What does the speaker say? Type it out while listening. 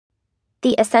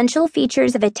The essential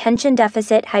features of attention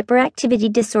deficit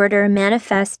hyperactivity disorder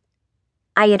manifest.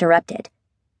 I interrupted.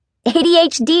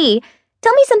 ADHD?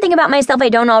 Tell me something about myself I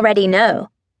don't already know.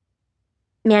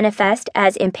 Manifest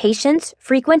as impatience,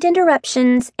 frequent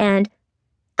interruptions, and...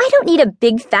 I don't need a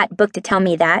big fat book to tell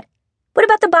me that. What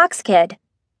about the box kid?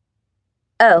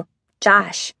 Oh,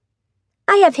 Josh.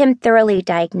 I have him thoroughly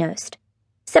diagnosed.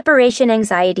 Separation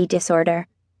anxiety disorder.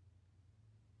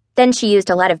 Then she used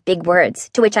a lot of big words,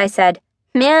 to which I said,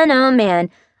 Man, oh man,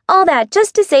 all that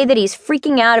just to say that he's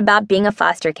freaking out about being a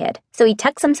foster kid, so he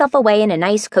tucks himself away in a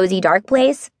nice, cozy, dark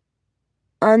place?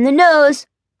 On the nose,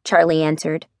 Charlie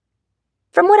answered.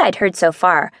 From what I'd heard so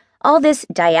far, all this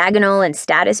diagonal and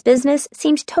status business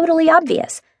seemed totally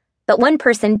obvious, but one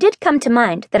person did come to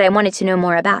mind that I wanted to know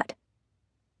more about.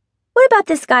 What about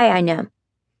this guy I know?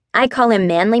 I call him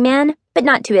Manly Man, but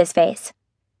not to his face.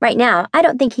 Right now, I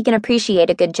don't think he can appreciate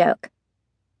a good joke.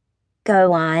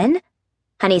 Go on,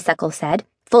 Honeysuckle said,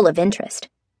 full of interest.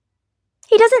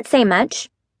 He doesn't say much,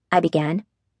 I began.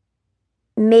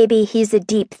 Maybe he's a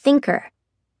deep thinker.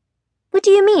 What do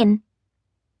you mean?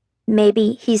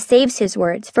 Maybe he saves his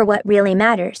words for what really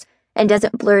matters and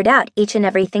doesn't blurt out each and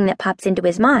everything that pops into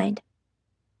his mind.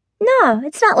 No,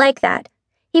 it's not like that.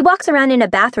 He walks around in a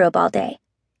bathrobe all day.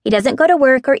 He doesn't go to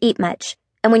work or eat much,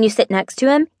 and when you sit next to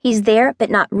him, he's there but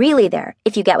not really there,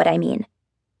 if you get what I mean.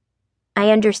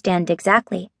 I understand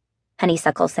exactly,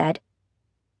 Honeysuckle said.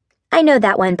 I know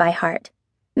that one by heart.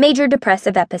 Major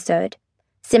depressive episode.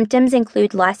 Symptoms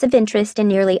include loss of interest in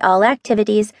nearly all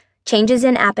activities, changes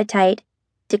in appetite,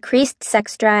 decreased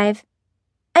sex drive.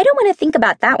 I don't want to think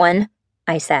about that one,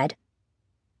 I said.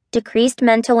 Decreased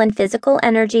mental and physical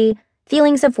energy,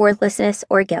 feelings of worthlessness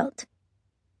or guilt.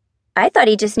 I thought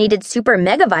he just needed super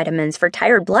mega vitamins for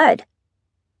tired blood.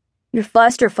 Your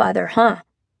foster father, huh?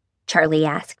 Charlie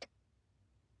asked.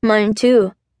 Mine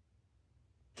too.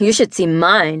 You should see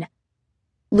mine.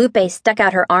 Lupe stuck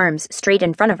out her arms straight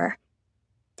in front of her.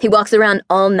 He walks around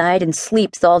all night and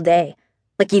sleeps all day,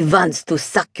 like he wants to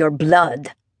suck your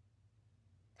blood.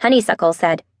 Honeysuckle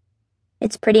said,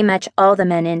 It's pretty much all the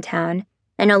men in town,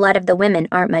 and a lot of the women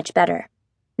aren't much better.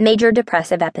 Major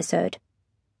depressive episode.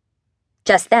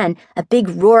 Just then, a big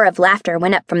roar of laughter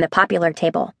went up from the popular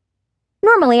table.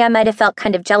 Normally, I might have felt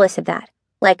kind of jealous of that.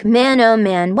 Like, man, oh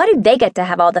man, why do they get to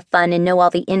have all the fun and know all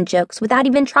the in-jokes without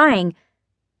even trying?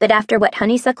 But after what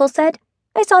Honeysuckle said,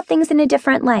 I saw things in a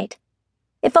different light.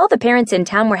 If all the parents in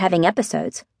town were having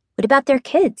episodes, what about their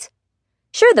kids?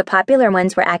 Sure, the popular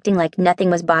ones were acting like nothing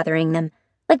was bothering them,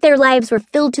 like their lives were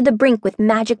filled to the brink with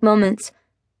magic moments.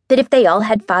 But if they all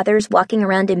had fathers walking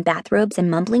around in bathrobes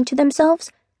and mumbling to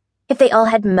themselves? If they all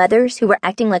had mothers who were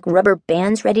acting like rubber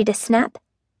bands ready to snap?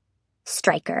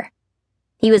 Stryker.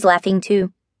 He was laughing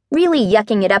too, really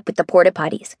yucking it up with the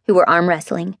porta-potties, who were arm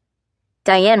wrestling.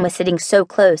 Diane was sitting so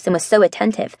close and was so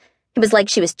attentive, it was like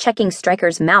she was checking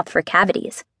Stryker's mouth for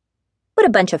cavities. What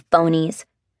a bunch of phonies.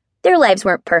 Their lives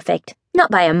weren't perfect,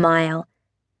 not by a mile.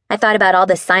 I thought about all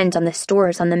the signs on the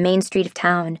stores on the main street of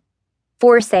town.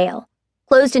 For sale.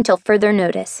 Closed until further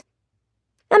notice.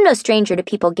 I'm no stranger to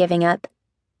people giving up.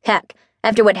 Heck,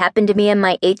 after what happened to me in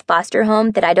my 8th foster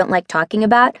home that I don't like talking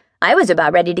about, I was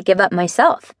about ready to give up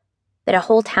myself. But a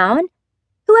whole town?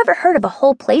 Who ever heard of a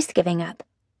whole place giving up?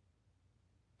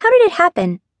 How did it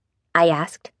happen? I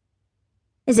asked.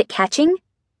 Is it catching?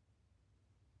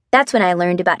 That's when I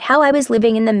learned about how I was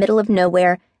living in the middle of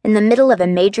nowhere, in the middle of a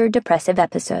major depressive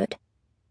episode.